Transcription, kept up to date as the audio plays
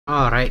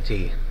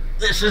Alrighty,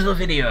 this is the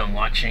video I'm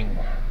watching.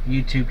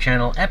 YouTube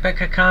channel Epic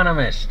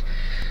Economist.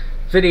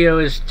 Video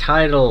is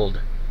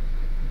titled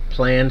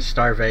Planned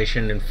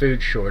Starvation and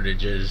Food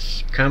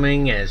Shortages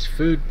Coming as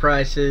Food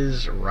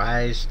Prices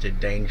Rise to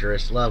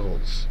Dangerous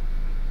Levels.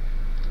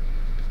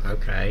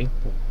 Okay.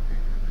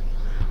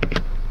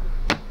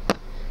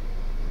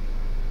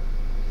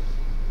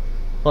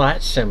 Well,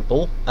 that's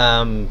simple.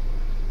 Another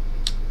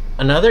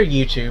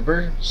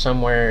YouTuber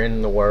somewhere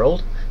in the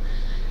world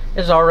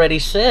has already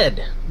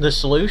said the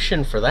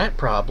solution for that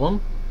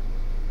problem.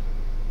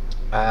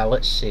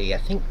 Let's see, I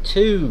think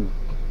two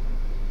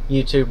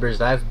YouTubers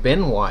I've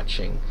been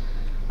watching,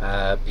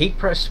 Peak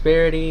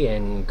Prosperity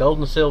and Gold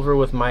and Silver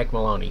with Mike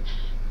Maloney.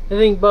 I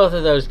think both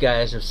of those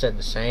guys have said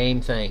the same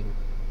thing.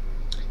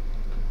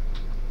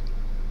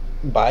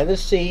 Buy the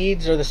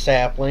seeds or the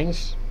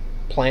saplings,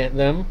 plant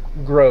them,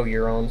 grow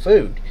your own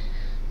food.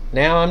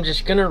 Now I'm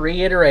just going to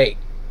reiterate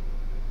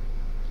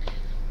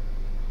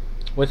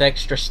with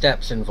extra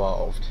steps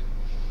involved.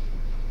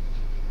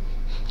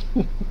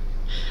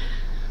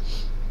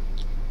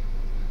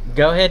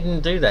 Go ahead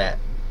and do that.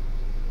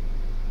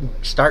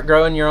 Start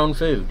growing your own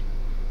food.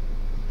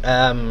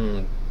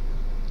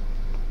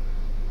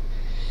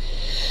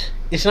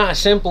 It's not as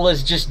simple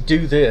as just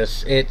do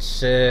this.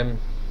 It's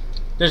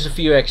there's a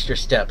few extra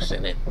steps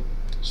in it.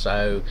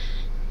 So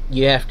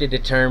you have to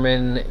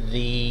determine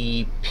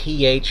the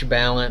pH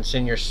balance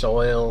in your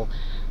soil.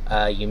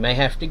 You may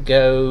have to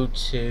go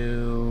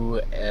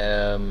to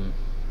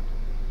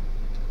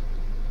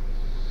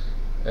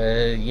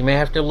you may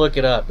have to look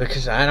it up,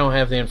 because I don't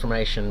have the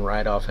information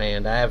right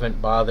offhand. I haven't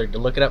bothered to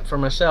look it up for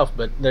myself,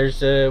 but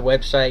there's a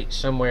website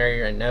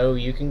somewhere I know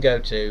you can go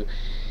to.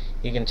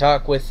 You can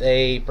talk with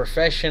a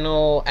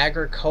professional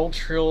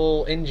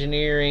agricultural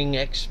engineering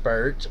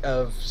expert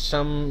of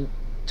some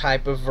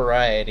type of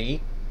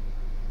variety.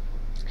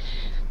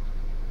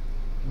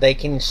 They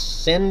can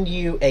send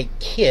you a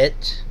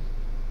kit.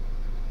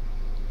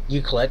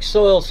 You collect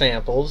soil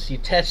samples, you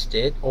test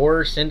it,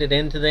 or send it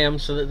in to them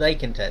so that they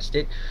can test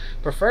it.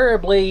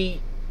 Preferably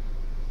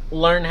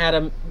learn how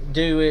to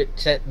do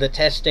the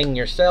testing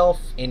yourself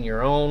in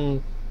your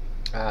own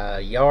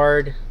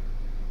yard,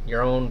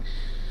 your own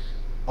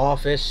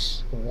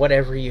office,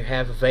 whatever you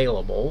have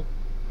available.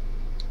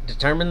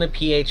 Determine the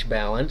pH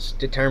balance,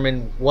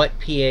 determine what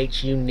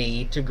pH you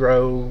need to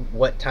grow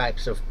what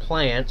types of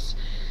plants,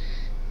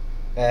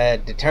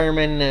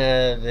 determine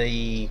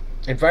the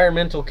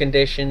environmental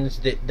conditions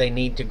that they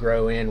need to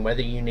grow in,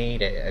 whether you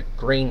need a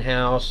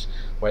greenhouse,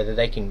 whether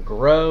they can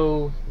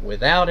grow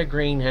without a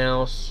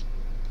greenhouse.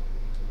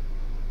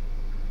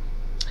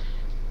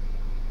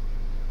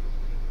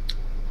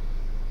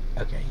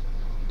 Okay,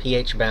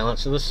 pH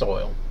balance of the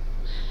soil.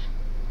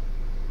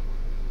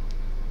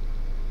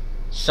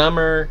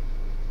 Summer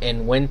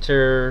and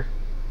winter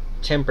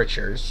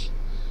temperatures,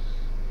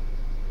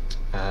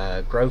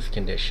 growth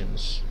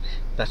conditions.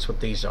 That's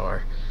what these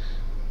are.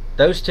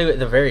 Those two at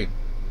the very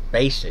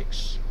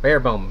basics, bare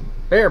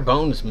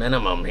bones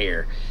minimum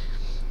here.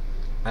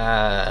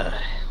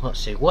 Let's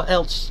see, what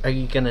else are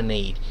you gonna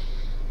need?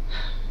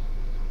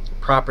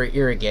 Proper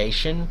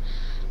irrigation.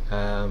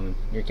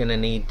 You're gonna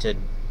need to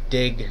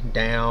dig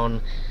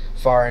down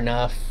far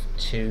enough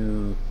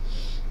to,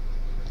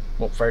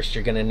 well, first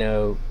you're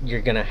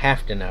gonna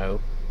have to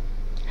know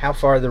how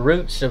far the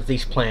roots of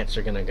these plants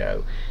are gonna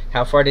go,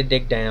 how far to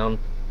dig down,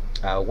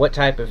 what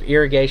type of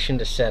irrigation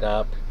to set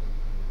up,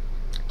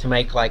 to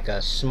make like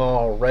a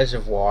small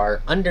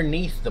reservoir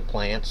underneath the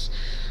plants,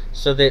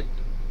 so that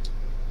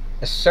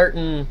a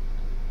certain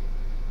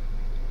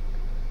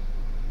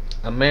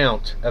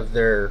amount of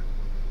their,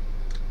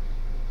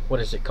 what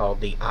is it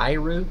called, the eye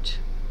root,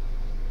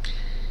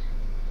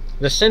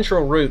 the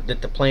central root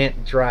that the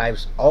plant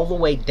drives all the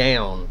way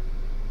down,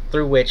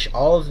 through which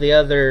all of the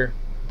other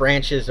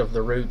branches of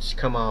the roots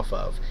come off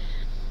of,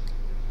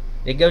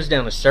 it goes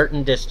down a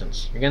certain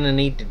distance. You're going to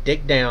need to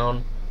dig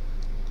down,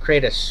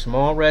 create a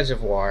small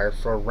reservoir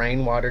for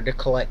rainwater to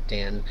collect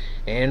in,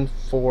 and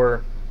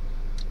for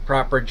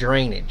proper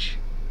drainage.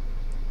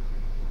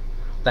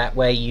 That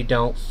way you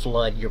don't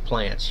flood your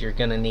plants. You're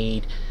going to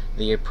need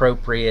the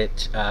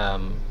appropriate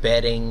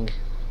bedding,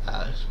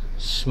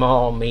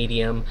 small,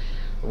 medium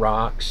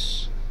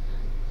rocks,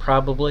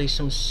 probably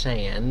some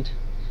sand.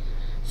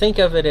 Think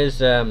of it as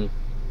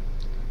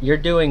you're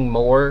doing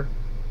more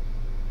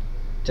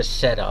to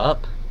set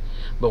up,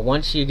 but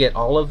once you get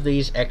all of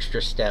these extra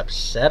steps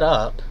set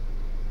up,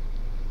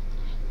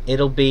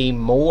 it'll be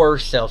more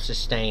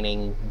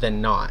self-sustaining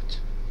than not.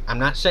 I'm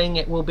not saying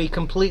it will be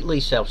completely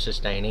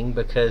self-sustaining,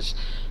 because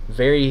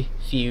very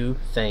few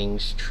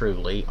things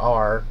truly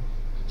are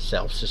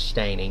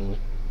self-sustaining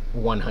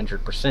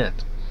 100%.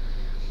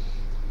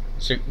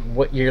 So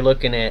what you're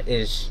looking at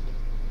is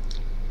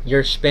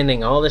you're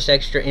spending all this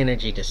extra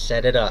energy to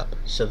set it up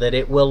so that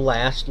it will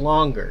last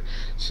longer,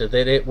 so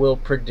that it will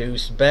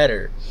produce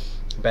better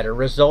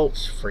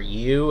results for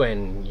you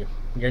and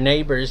your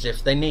neighbors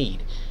if they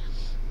need.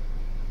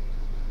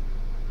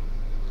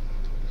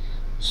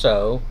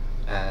 So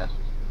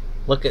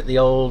look at the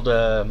old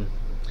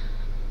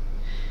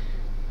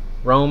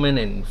Roman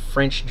and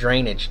French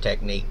drainage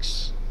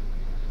techniques.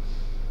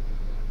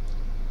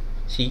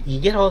 So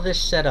you get all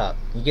this set up.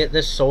 You get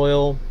this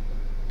soil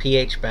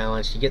pH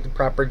balance. You get the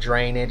proper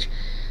drainage,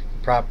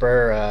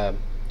 proper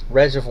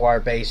reservoir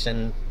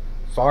basin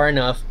far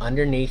enough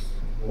underneath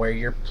where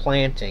you're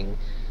planting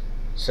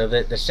so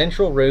that the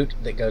central root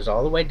that goes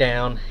all the way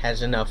down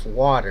has enough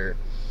water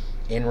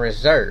in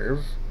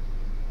reserve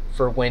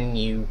for when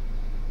you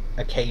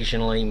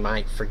occasionally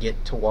might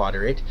forget to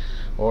water it,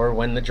 or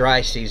when the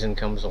dry season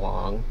comes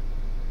along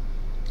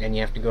and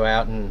you have to go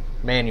out and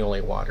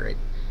manually water it.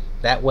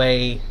 That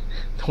way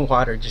the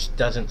water just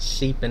doesn't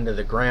seep into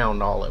the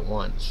ground all at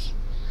once.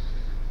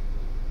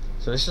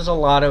 So this is a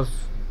lot of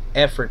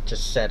effort to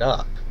set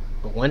up,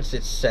 but once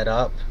it's set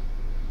up,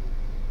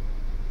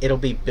 it'll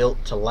be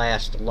built to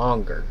last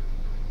longer.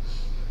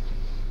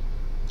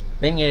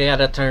 Then you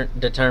gotta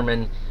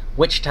determine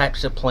which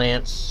types of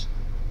plants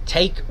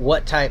take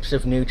what types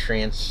of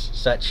nutrients,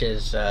 such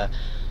as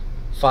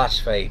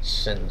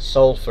phosphates and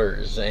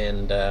sulfurs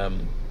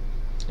and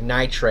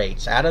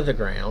nitrates, out of the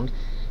ground,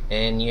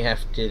 and you have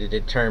to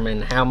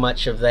determine how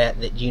much of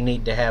that you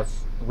need to have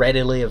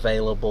readily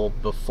available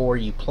before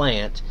you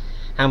plant,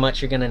 how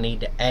much you're going to need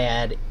to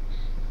add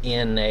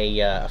in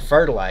a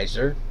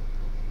fertilizer,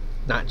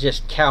 not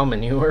just cow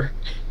manure.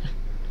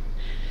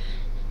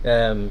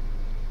 And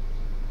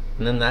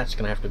then that's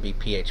going to have to be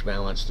pH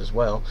balanced as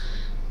well.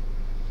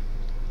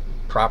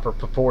 Proper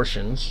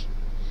proportions,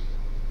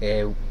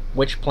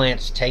 which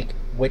plants take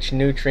which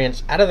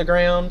nutrients out of the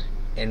ground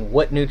and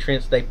what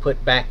nutrients they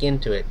put back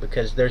into it,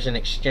 because there's an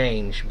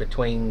exchange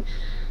between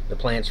the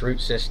plant's root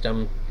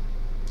system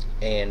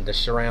and the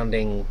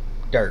surrounding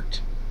dirt.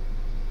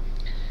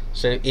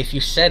 So if you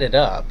set it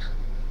up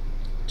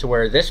to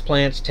where this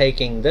plant's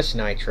taking this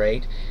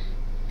nitrate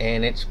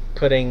and it's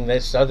putting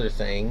this other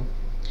thing,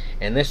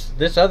 and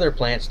this other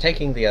plant's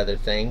taking the other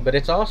thing, but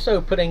it's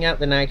also putting out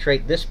the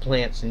nitrate this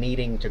plant's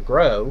needing to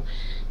grow,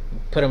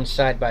 put them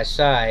side by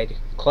side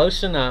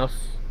close enough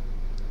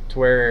to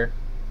where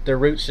the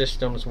root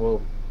systems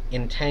will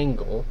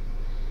entangle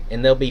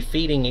and they'll be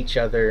feeding each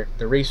other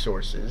the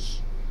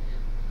resources,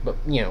 but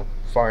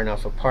far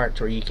enough apart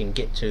to where you can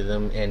get to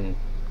them and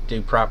do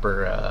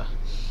proper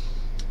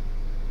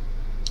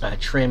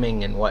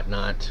trimming and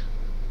whatnot.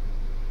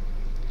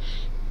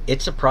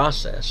 It's a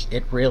process.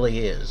 It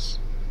really is.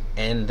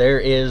 And there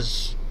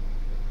is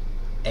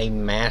a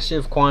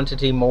massive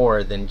quantity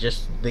more than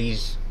just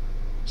these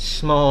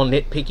small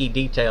nitpicky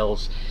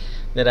details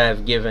that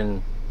I've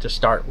given to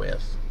start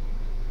with.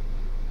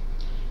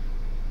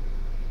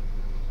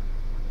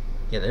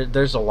 Yeah,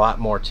 there's a lot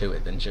more to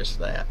it than just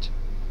that.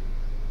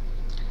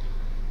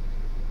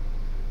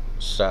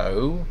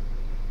 So,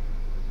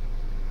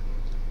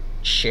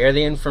 share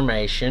the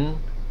information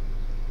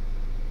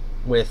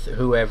with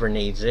whoever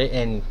needs it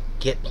and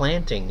get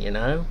planting,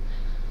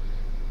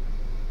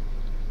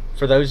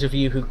 For those of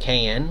you who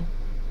can,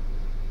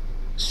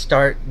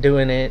 start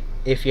doing it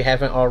if you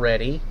haven't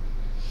already.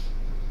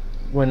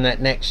 When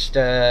that next,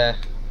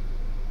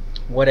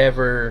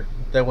 whatever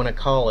they want to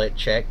call it,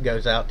 check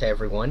goes out to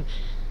everyone,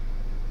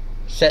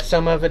 set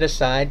some of it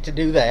aside to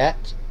do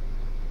that.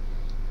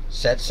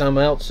 Set some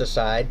else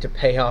aside to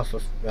pay off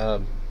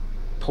a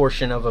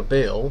portion of a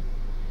bill.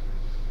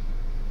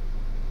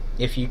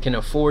 If you can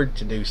afford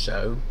to do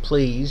so,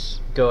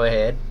 please go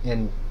ahead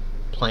and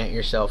plant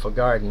yourself a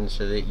garden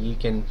so that you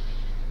can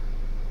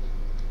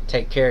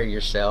take care of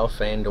yourself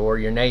and or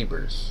your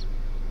neighbors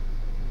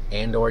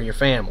and or your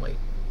family.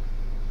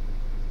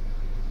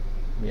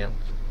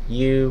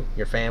 You,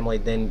 your family,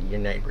 then your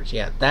neighbors.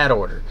 Yeah, that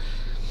order.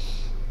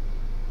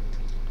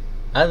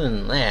 Other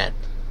than that,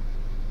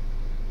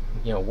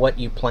 what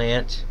you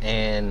plant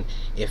and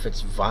if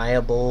it's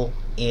viable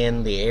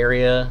in the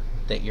area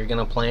that you're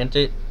going to plant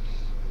it,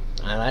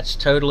 that's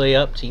totally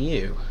up to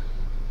you.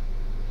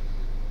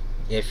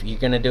 If you're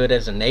going to do it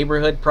as a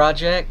neighborhood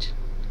project,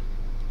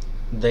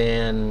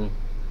 then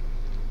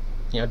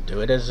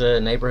do it as a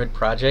neighborhood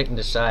project and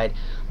decide,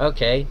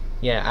 okay,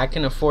 yeah, I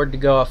can afford to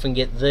go off and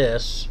get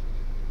this,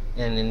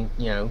 and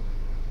then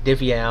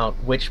divvy out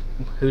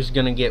who's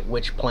going to get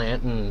which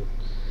plant and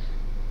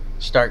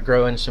start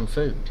growing some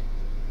food.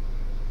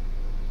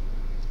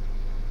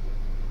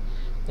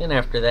 Then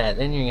after that,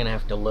 then you're going to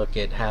have to look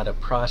at how to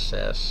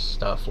process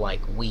stuff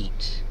like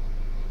wheat,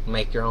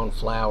 make your own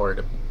flour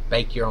to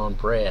bake your own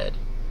bread.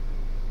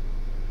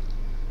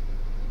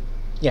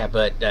 Yeah,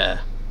 but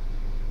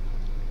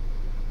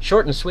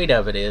short and sweet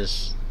of it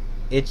is,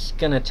 it's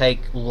going to take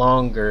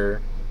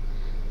longer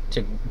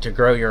to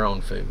grow your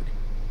own food.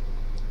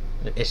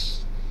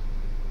 It's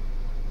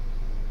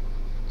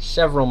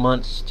several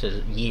months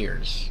to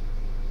years.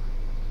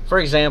 For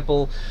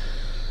example,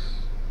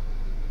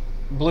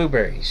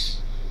 blueberries.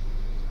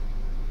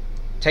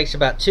 It takes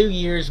about 2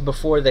 years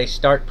before they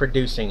start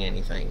producing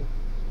anything.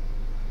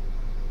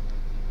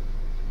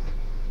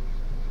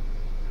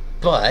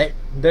 But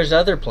there's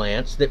other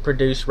plants that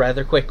produce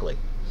rather quickly.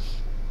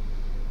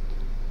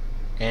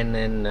 And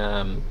then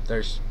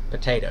there's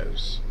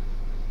potatoes.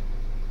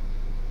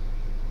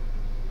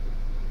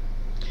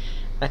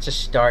 That's a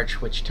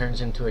starch which turns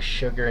into a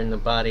sugar in the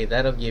body.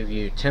 That'll give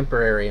you a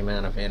temporary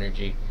amount of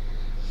energy.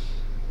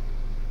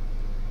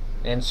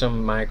 And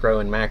some micro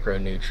and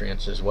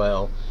macronutrients as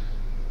well.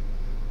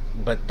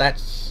 But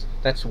that's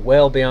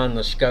well beyond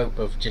the scope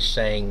of just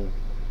saying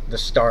the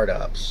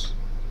startups.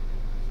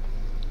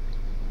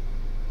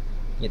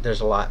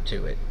 There's a lot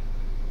to it.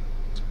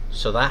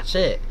 So that's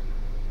it.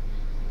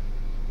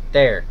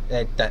 There.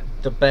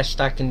 The best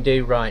I can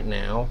do right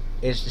now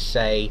is to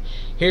say,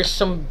 here's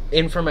some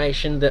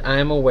information that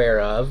I'm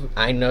aware of.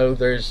 I know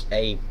there's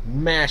a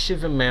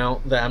massive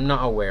amount that I'm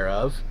not aware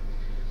of.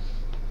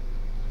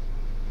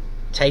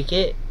 Take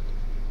it,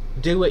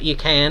 do what you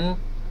can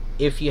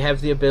if you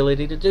have the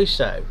ability to do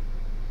so.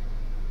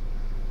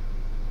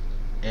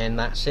 And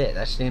that's it.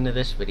 That's the end of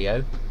this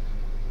video.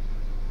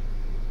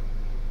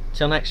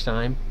 Till next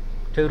time,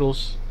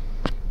 toodles.